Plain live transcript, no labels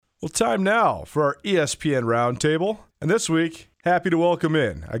Well, time now for our ESPN Roundtable. And this week, happy to welcome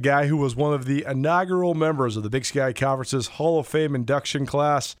in a guy who was one of the inaugural members of the Big Sky Conference's Hall of Fame induction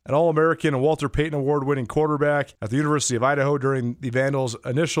class, an All-American and Walter Payton Award-winning quarterback at the University of Idaho during the Vandals'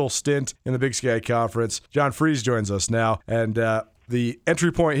 initial stint in the Big Sky Conference. John Friesz joins us now. And the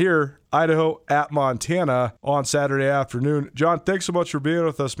entry point here, Idaho at Montana on Saturday afternoon. John, thanks so much for being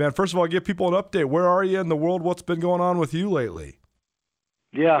with us, man. First of all, give people an update. Where are you in the world? What's been going on with you lately?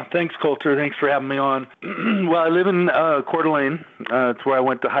 Yeah, thanks, Colter. Thanks for having me on. Well, I live in Coeur d'Alene. It's where I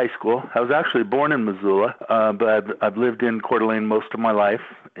went to high school. I was actually born in Missoula, but I've lived in Coeur d'Alene most of my life,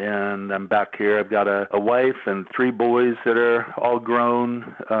 and I'm back here. I've got a wife and 3 boys that are all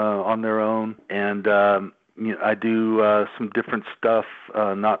grown on their own, and I do some different stuff,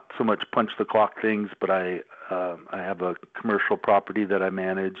 not so much punch the clock things, but I have a commercial property that I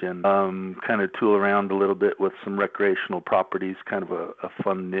manage and kind of tool around a little bit with some recreational properties, kind of a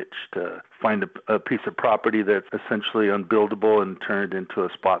fun niche to find a piece of property that's essentially unbuildable and turned into a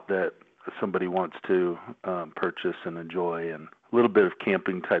spot that somebody wants to purchase and enjoy, and a little bit of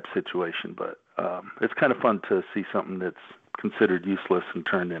camping type situation. But it's kind of fun to see something that's considered useless and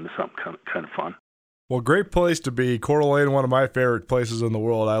turned into something kind of fun. Well, great place to be. Coeur d'Alene, one of my favorite places in the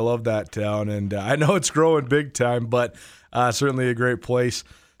world. I love that town, and I know it's growing big time, but certainly a great place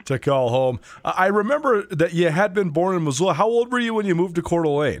to call home. I remember that you had been born in Missoula. How old were you when you moved to Coeur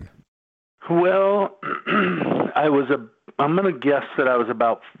d'Alene? Well, I'm going to guess that I was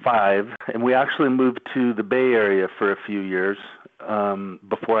about 5, and we actually moved to the Bay Area for a few years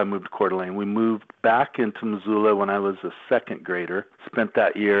before I moved to Coeur d'Alene. We moved back into Missoula when I was a 2nd grader, spent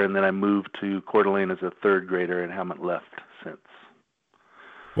that year, and then I moved to Coeur d'Alene as a 3rd grader and haven't left since.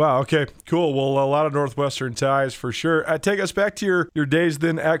 Wow, okay, cool. Well, a lot of Northwestern ties for sure. Take us back to your days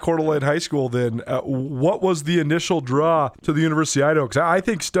then at Coeur d'Alene High School then. What was the initial draw to the University of Idaho? Because I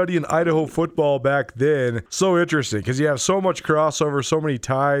think studying Idaho football back then, so interesting because you have so much crossover, so many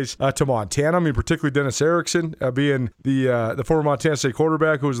ties to Montana. I mean, particularly Dennis Erickson being the former Montana State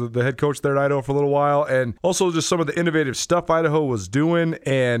quarterback who was the head coach there at Idaho for a little while, and also just some of the innovative stuff Idaho was doing.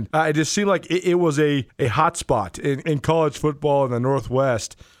 And it just seemed like it was a hot spot in college football in the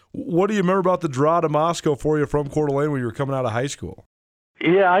Northwest. What do you remember about the draw to Moscow for you from Coeur d'Alene when you were coming out of high school?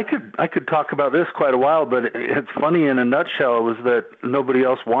 Yeah, I could talk about this quite a while, but it's funny in a nutshell was that nobody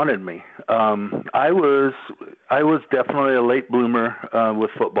else wanted me. I was definitely a late bloomer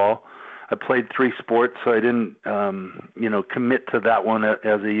with football. I played 3 sports, so I didn't commit to that one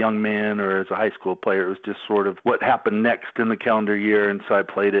as a young man or as a high school player. It was just sort of what happened next in the calendar year, and so I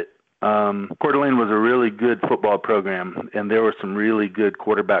played it. Coeur d'Alene was a really good football program, and there were some really good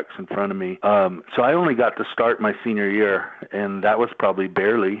quarterbacks in front of me. So I only got to start my senior year, and that was probably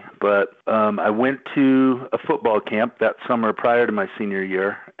barely. But I went to a football camp that summer prior to my senior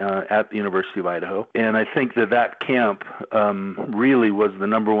year at the University of Idaho, and I think that camp really was the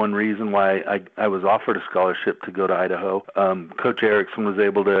number one reason why I was offered a scholarship to go to Idaho. Coach Erickson was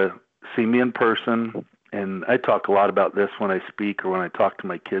able to see me in person. And I talk a lot about this when I speak or when I talk to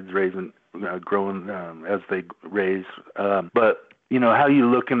my kids growing as they raise. But, how you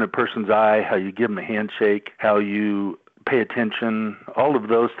look in a person's eye, how you give them a handshake, how you pay attention, all of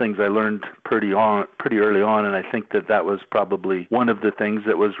those things I learned pretty early on. And I think that was probably one of the things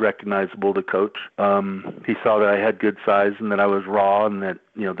that was recognizable to Coach. He saw that I had good size and that I was raw and that,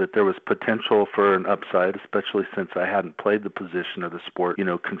 that there was potential for an upside, especially since I hadn't played the position of the sport,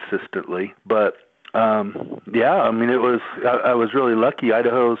 consistently. But I was really lucky.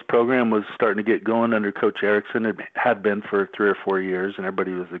 Idaho's program was starting to get going under Coach Erickson. It had been for 3 or 4 years, and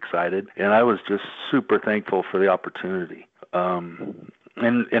everybody was excited. And I was just super thankful for the opportunity.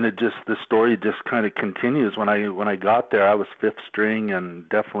 And the story just kind of continues. When I got there, I was 5th string and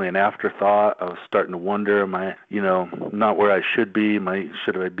definitely an afterthought. I was starting to wonder, am I, not where I should be?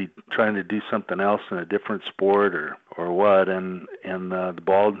 Should I be trying to do something else in a different sport or what? And the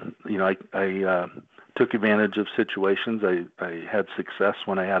ball, I took advantage of situations. I had success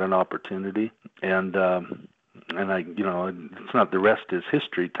when I had an opportunity, and it's not the rest is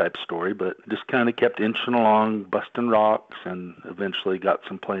history type story, but just kind of kept inching along, busting rocks, and eventually got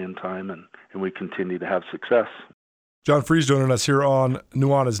some playing time, and we continue to have success. John Friesz joining us here on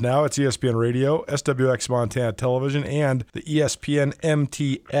Nuanez Now. It's ESPN Radio, SWX Montana Television, and the ESPN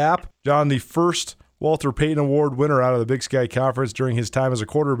MT app. John, the first Walter Payton Award winner out of the Big Sky Conference during his time as a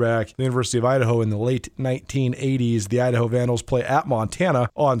quarterback at the University of Idaho in the late 1980s. The Idaho Vandals play at Montana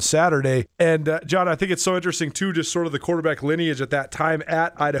on Saturday. And John, I think it's so interesting too, just sort of the quarterback lineage at that time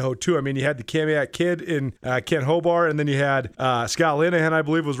at Idaho too. I mean, you had the Kamiak kid in Kent Hobart, and then you had Scott Linehan, I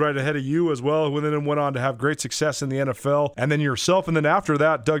believe, was right ahead of you as well, who then went on to have great success in the NFL. And then yourself, and then after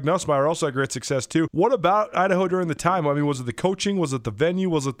that, Doug Nussmeier also had great success too. What about Idaho during the time? I mean, was it the coaching? Was it the venue?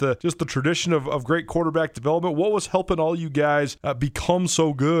 Was it just the tradition of great quarterback development? What was helping all you guys become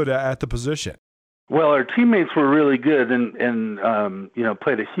so good at the position? Well, our teammates were really good and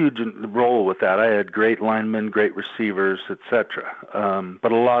played a huge role with that. I had great linemen, great receivers, etc.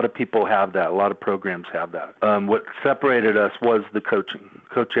 But a lot of people have that. A lot of programs have that. What separated us was the coaching.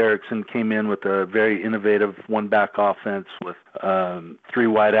 Coach Erickson came in with a very innovative one-back offense with 3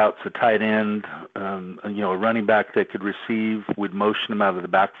 wideouts, a tight end, a running back that could receive. We'd motion him out of the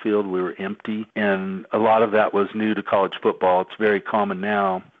backfield. We were empty. And a lot of that was new to college football. It's very common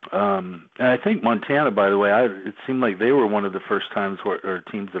now. And I think Montana, by the way, it seemed like they were one of the first times or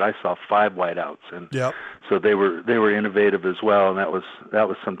teams that I saw 5 wideouts, and yep. So they were innovative as well, and that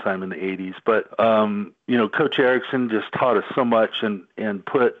was sometime in the 80s. But Coach Erickson just taught us so much and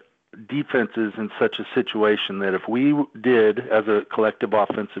put defenses in such a situation that if we did, as a collective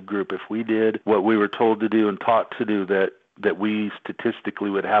offensive group, if we did what we were told to do and taught to do, that we statistically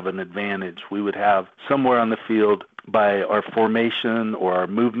would have an advantage. We would have somewhere on the field, by our formation or our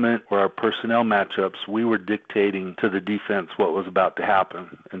movement or our personnel matchups, we were dictating to the defense what was about to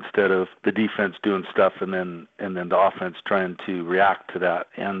happen instead of the defense doing stuff and then the offense trying to react to that.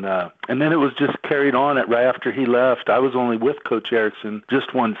 And then it was just carried on right after he left. I was only with Coach Erickson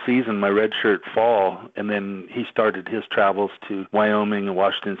just one season, my redshirt fall, and then he started his travels to Wyoming and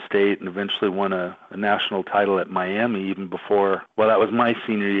Washington State and eventually won a national title at Miami even before. Well, that was my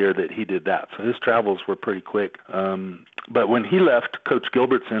senior year that he did that. So his travels were pretty quick. But when he left, Coach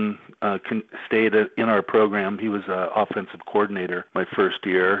Gilbertson stayed in our program. He was offensive coordinator my first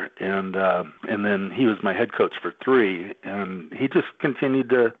year, and then he was my head coach for 3. And he just continued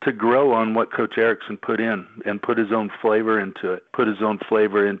to grow on what Coach Erickson put in and put his own flavor into it. Put his own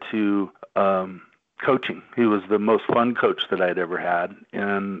flavor into coaching. He was the most fun coach that I'd ever had,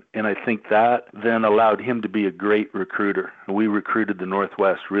 and I think that then allowed him to be a great recruiter. We recruited the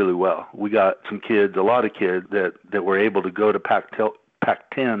Northwest really well. We got a lot of kids that were able to go to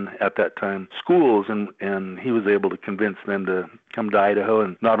Pac-10 at that time schools, and he was able to convince them to come to Idaho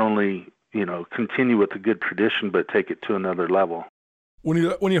and not only continue with the good tradition, but take it to another level. When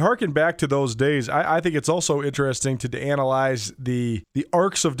you harken back to those days, I think it's also interesting to analyze the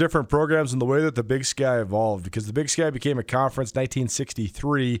arcs of different programs and the way that the Big Sky evolved, because the Big Sky became a conference in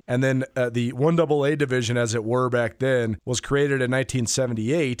 1963, and then the 1AA division, as it were back then, was created in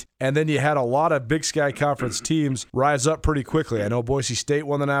 1978, and then you had a lot of Big Sky Conference teams rise up pretty quickly. I know Boise State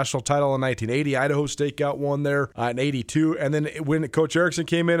won the national title in 1980, Idaho State got one there in 82, and then when Coach Erickson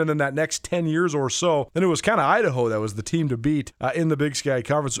came in, and then that next 10 years or so, then it was kind of Idaho that was the team to beat in the Big Sky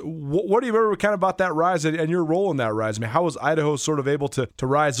Conference. What do you remember kind of about that rise and your role in that rise? I mean, how was Idaho sort of able to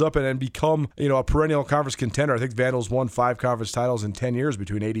rise up and become a perennial conference contender? I think Vandals won 5 conference titles in 10 years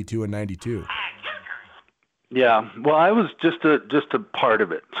between 82 and 92. Yeah, well, I was just a part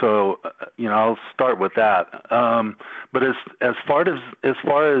of it, so I'll start with that. But as far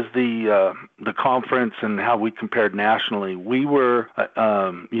as the conference and how we compared nationally, we were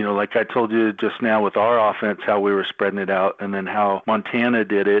like I told you just now with our offense, how we were spreading it out, and then how Montana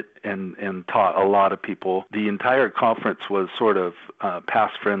did it and taught a lot of people. The entire conference was sort of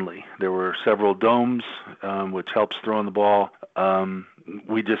pass friendly. There were several domes, which helps throwing the ball.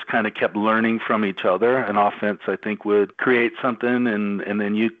 We just kind of kept learning from each other. An offense, I think, would create something, and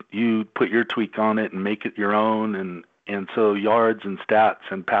then you put your tweak on it and make it your own, and so yards and stats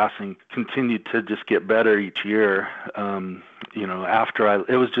and passing continued to just get better each year.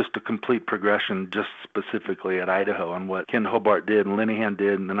 It was just a complete progression, just specifically at Idaho, on what Ken Hobart did and Linehan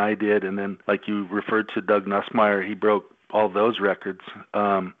did, and then I did, and then like you referred to Doug Nussmeier, he broke all those records,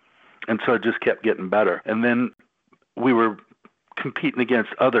 and so it just kept getting better. And then we were competing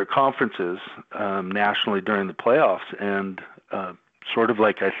against other conferences nationally during the playoffs, and sort of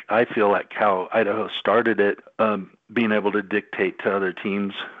like I feel like how Idaho started it, being able to dictate to other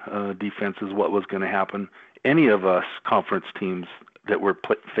teams' defenses what was going to happen. Any of us conference teams that were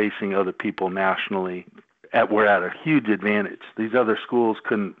facing other people nationally were at a huge advantage. These other schools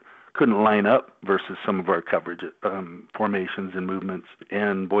couldn't line up versus some of our coverage formations and movements.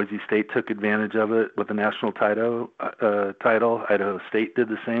 And Boise State took advantage of it with the national title. Idaho State did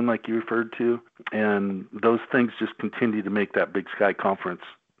the same, like you referred to. And those things just continue to make that Big Sky Conference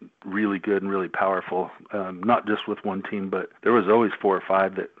really good and really powerful, not just with one team, but there was always 4 or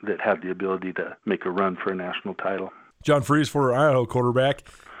 5 that had the ability to make a run for a national title. John Friesz, former Idaho quarterback,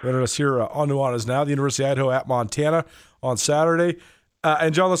 joining us here on Nuanez Now, the University of Idaho at Montana on Saturday.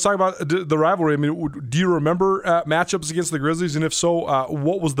 And John, let's talk about the rivalry. I mean, do you remember matchups against the Grizzlies? And if so,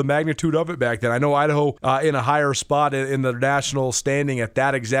 what was the magnitude of it back then? I know Idaho in a higher spot in the national standing at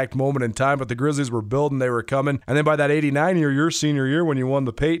that exact moment in time, but the Grizzlies were building, they were coming. And then by that 89 year, your senior year when you won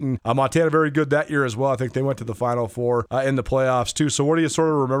the Peyton, Montana very good that year as well. I think they went to the Final Four in the playoffs too. So what do you sort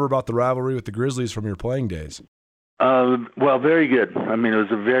of remember about the rivalry with the Grizzlies from your playing days? Well, very good. I mean, it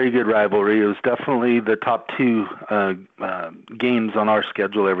was a very good rivalry. It was definitely the top 2 games on our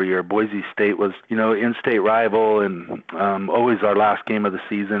schedule every year. Boise State was, in-state rival and always our last game of the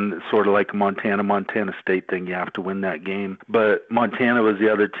season. It's sort of like a Montana State thing. You have to win that game. But Montana was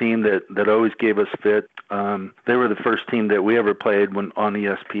the other team that always gave us fit. They were the first team that we ever played on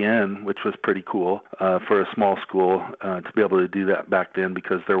ESPN, which was pretty cool for a small school to be able to do that back then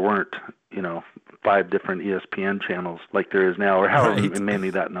because there weren't, 5 different ESPN channels like there is now, or however many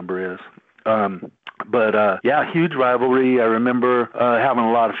that number is. But huge rivalry. I remember having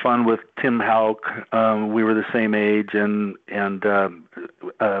a lot of fun with Tim Houck. We were the same age and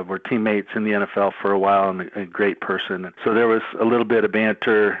were teammates in the NFL for a while, and a great person. So there was a little bit of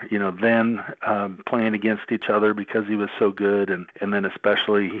banter, then playing against each other because he was so good, and then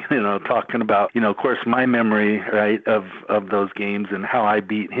especially, talking about, of course, my memory, right, of those games and how I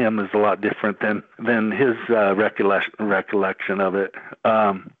beat him is a lot different than his recollection of it.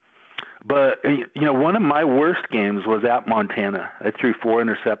 But, one of my worst games was at Montana. I threw 4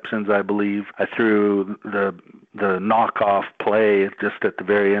 interceptions, I believe. I threw the knockoff play just at the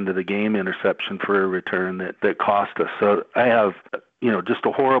very end of the game, interception for a return that cost us. So I have, just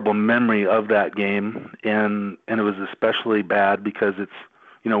a horrible memory of that game. And it was especially bad because it's,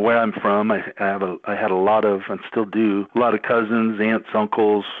 where I'm from, I had a lot of, and still do, a lot of cousins, aunts,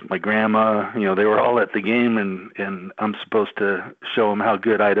 uncles, my grandma, they were all at the game, and I'm supposed to show them how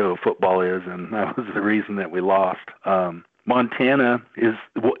good Idaho football is, and that was the reason that we lost. Montana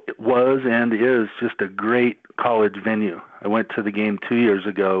was and is just a great college venue. I went to the game 2 years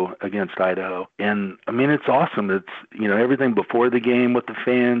ago against Idaho, and I mean, it's awesome. It's, everything before the game with the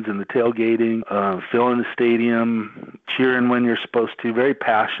fans and the tailgating, filling the stadium, cheering when you're supposed to, very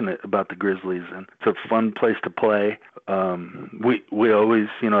passionate about the Grizzlies, and it's a fun place to play. We always,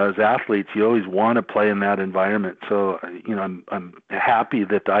 as athletes, you always want to play in that environment. So, I'm happy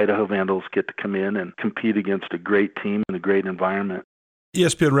that the Idaho Vandals get to come in and compete against a great team and a great environment.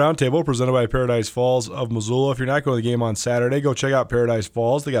 ESPN Roundtable, presented by Paradise Falls of Missoula. If you're not going to the game on Saturday, go check out Paradise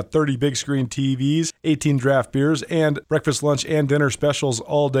Falls. They got 30 big screen TVs, 18 draft beers, and breakfast, lunch, and dinner specials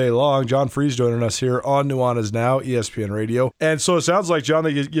all day long. John Friesz joining us here on Nuanez Now, ESPN Radio. And so it sounds like, John,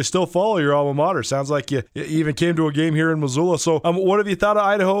 that you still follow your alma mater. Sounds like you even came to a game here in Missoula. So what have you thought of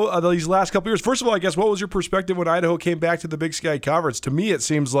Idaho these last couple of years? First of all, I guess, what was your perspective when Idaho came back to the Big Sky Conference? To me, it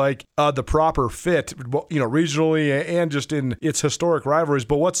seems like the proper fit, regionally and just in its historic rivalries.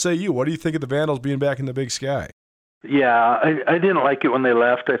 But what say you? What do you think of the Vandals being back in the Big Sky? Yeah, I didn't like it when they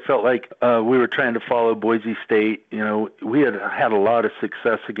left. I felt like we were trying to follow Boise State. We had a lot of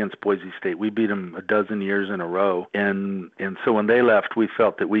success against Boise State. We beat them a dozen years in a row. And so when they left, we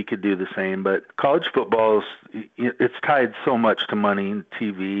felt that we could do the same. But college football, it's tied so much to money and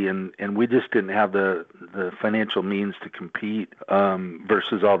TV, and we just didn't have the financial means to compete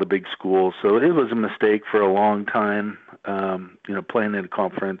versus all the big schools. So it was a mistake for a long time. Playing in a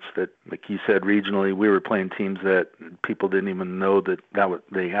conference that, like you said, regionally, we were playing teams that people didn't even know that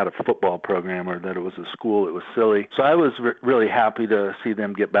they had a football program or that it was a school. It was silly. So I was really happy to see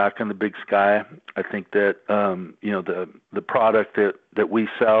them get back in the Big Sky. I think that, the product that we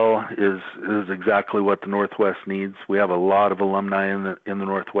sell is exactly what the Northwest needs. We have a lot of alumni in the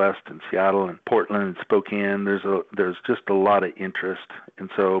Northwest, in Seattle and Portland and Spokane. There's just a lot of interest. And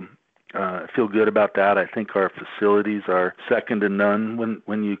so I feel good about that. I think our facilities are second to none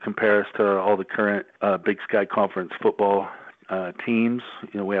when you compare us to all the current Big Sky Conference football teams.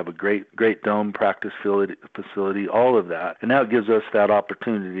 We have a great dome, practice facility, all of that. And now it gives us that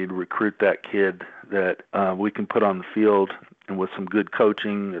opportunity to recruit that kid that we can put on the field, and with some good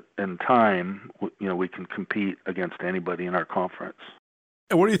coaching and time, we can compete against anybody in our conference.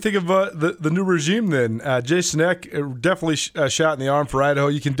 And what do you think of the new regime then? Jason Eck definitely shot in the arm for Idaho.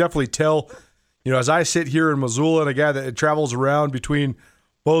 You can definitely tell, as I sit here in Missoula and a guy that travels around between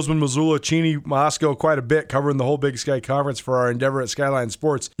Bozeman, Missoula, Cheney, Moscow quite a bit, covering the whole Big Sky Conference for our endeavor at Skyline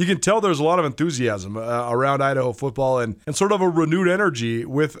Sports. You can tell there's a lot of enthusiasm around Idaho football and sort of a renewed energy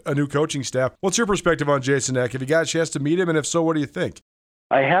with a new coaching staff. What's your perspective on Jason Eck? Have you got a chance to meet him? And if so, what do you think?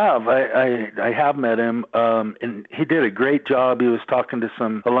 I have. I have met him, and he did a great job. He was talking to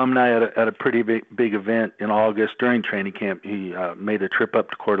some alumni at a pretty big event in August during training camp. He made a trip up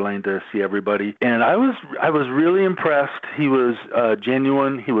to Coeur d'Alene to see everybody, and I was really impressed. He was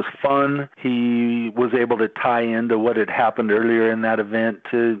genuine. He was fun. He was able to tie into what had happened earlier in that event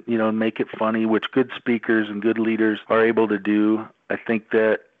to make it funny, which good speakers and good leaders are able to do. I think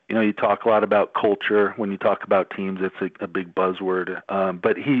that you talk a lot about culture when you talk about teams. It's a big buzzword.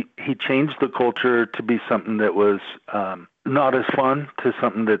 But he changed the culture to be something that was not as fun to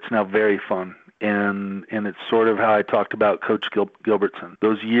something that's now very fun. And it's sort of how I talked about Coach Gilbertson.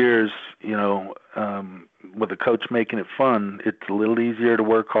 Those years, with a coach making it fun, it's a little easier to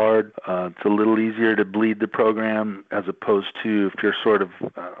work hard. It's a little easier to bleed the program as opposed to if you're sort of,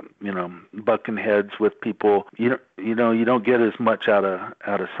 bucking heads with people. You don't get as much out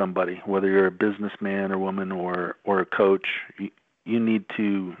of somebody, whether you're a businessman or woman or a coach. You need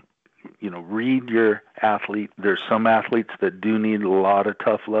to read your athlete. There's some athletes that do need a lot of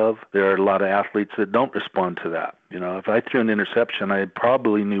tough love. There are a lot of athletes that don't respond to that. If I threw an interception, I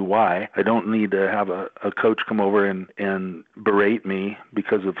probably knew why. I don't need to have a coach come over and berate me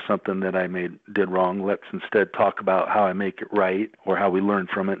because of something that I did wrong. Let's instead talk about how I make it right or how we learn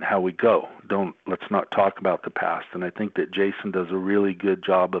from it and how we go. Let's not talk about the past. And I think that Jason does a really good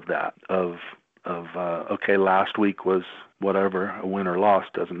job of that, okay, last week was whatever, a win or loss,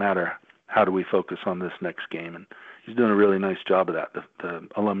 doesn't matter. How do we focus on this next game? And he's doing a really nice job of that. The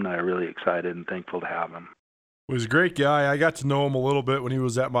alumni are really excited and thankful to have him. He was a great guy. I got to know him a little bit when he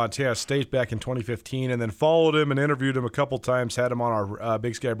was at Montana State back in 2015 and then followed him and interviewed him a couple times, had him on our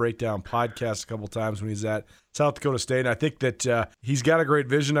Big Sky Breakdown podcast a couple times when he's at South Dakota State. And I think that he's got a great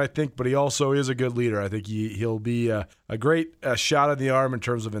vision, but he also is a good leader. I think he'll be a great shot in the arm in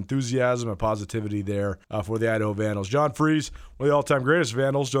terms of enthusiasm and positivity there for the Idaho Vandals. John Friesz, one of the all-time greatest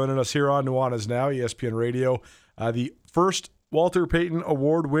Vandals, joining us here on Nuanez Now, ESPN Radio. The first Walter Payton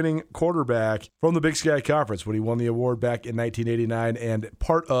award-winning quarterback from the Big Sky Conference when he won the award back in 1989 and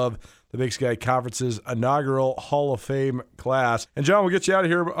part of the Big Sky Conference's inaugural Hall of Fame class. And John, we'll get you out of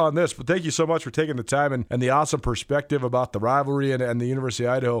here on this, but thank you so much for taking the time and the awesome perspective about the rivalry and the University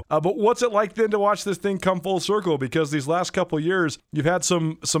of Idaho. But what's it like then to watch this thing come full circle? Because these last couple of years, you've had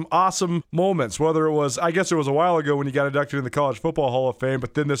some awesome moments, whether it was, I guess it was a while ago when you got inducted in the College Football Hall of Fame,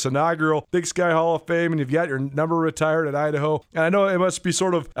 but then this inaugural Big Sky Hall of Fame, and you've got your number retired at Idaho. And I know it must be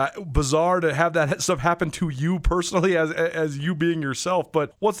sort of bizarre to have that stuff happen to you personally as you being yourself,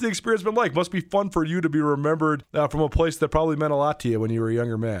 but what's the experience been like? Must be fun for you to be remembered from a place that probably meant a lot to you when you were a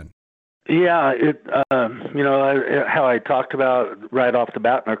younger man. Yeah, how I talked about right off the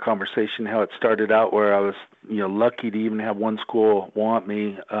bat in our conversation, how it started out where I was, lucky to even have one school want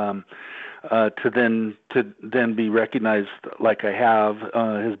me, to then be recognized like I have,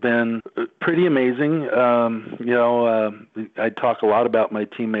 has been pretty amazing. I talk a lot about my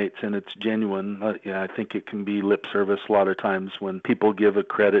teammates, and it's genuine. I think it can be lip service a lot of times when people give a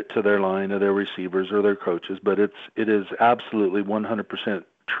credit to their line or their receivers or their coaches, but it is absolutely 100%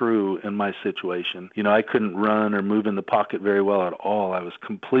 true in my situation. I couldn't run or move in the pocket very well at all. I was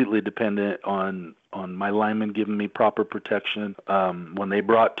completely dependent on my linemen giving me proper protection. When they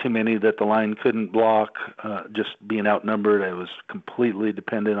brought too many that the line couldn't block, just being outnumbered, I was completely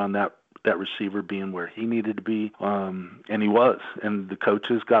dependent on that receiver being where he needed to be, and he was. And the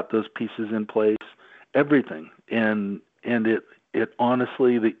coaches got those pieces in place, everything. And it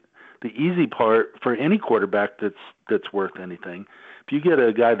honestly, the easy part for any quarterback that's worth anything, if you get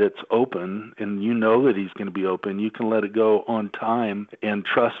a guy that's open and you know that he's going to be open, you can let it go on time and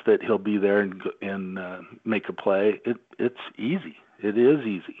trust that he'll be there and make a play. It's easy. It is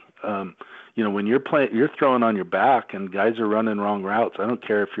easy. When you're throwing on your back and guys are running wrong routes. I don't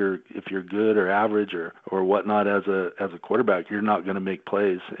care if you're good or average or whatnot as a quarterback. You're not going to make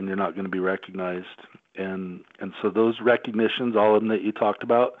plays and you're not going to be recognized. And so those recognitions, all of them that you talked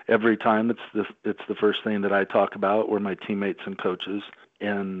about, every time it's the first thing that I talk about were my teammates and coaches.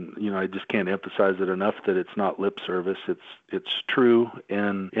 And I just can't emphasize it enough that it's not lip service. It's true.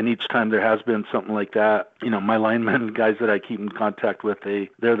 And each time there has been something like that, my linemen, guys that I keep in contact with,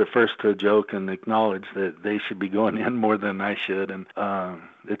 they're the first to joke and acknowledge that they should be going in more than I should. And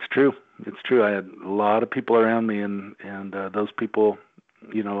it's true. It's true. I had a lot of people around me, and those people,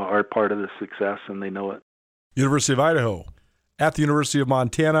 are part of the success, and they know it. University of Idaho at the University of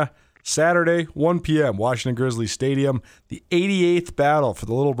Montana, Saturday, 1 p.m., Washington Grizzly Stadium, the 88th battle for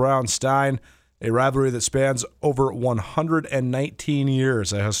the Little Brown Stein, a rivalry that spans over 119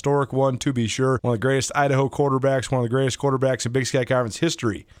 years, a historic one to be sure. One of the greatest Idaho quarterbacks, one of the greatest quarterbacks in Big Sky Conference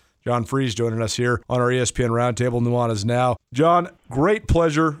history John Friesz joining us here on our ESPN Roundtable, Nuanez Now. John, great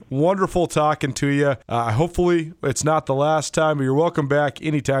pleasure. Wonderful talking to you. Hopefully it's not the last time, but you're welcome back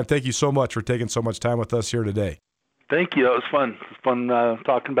anytime. Thank you so much for taking so much time with us here today. Thank you. That was fun. It was fun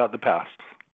talking about the past.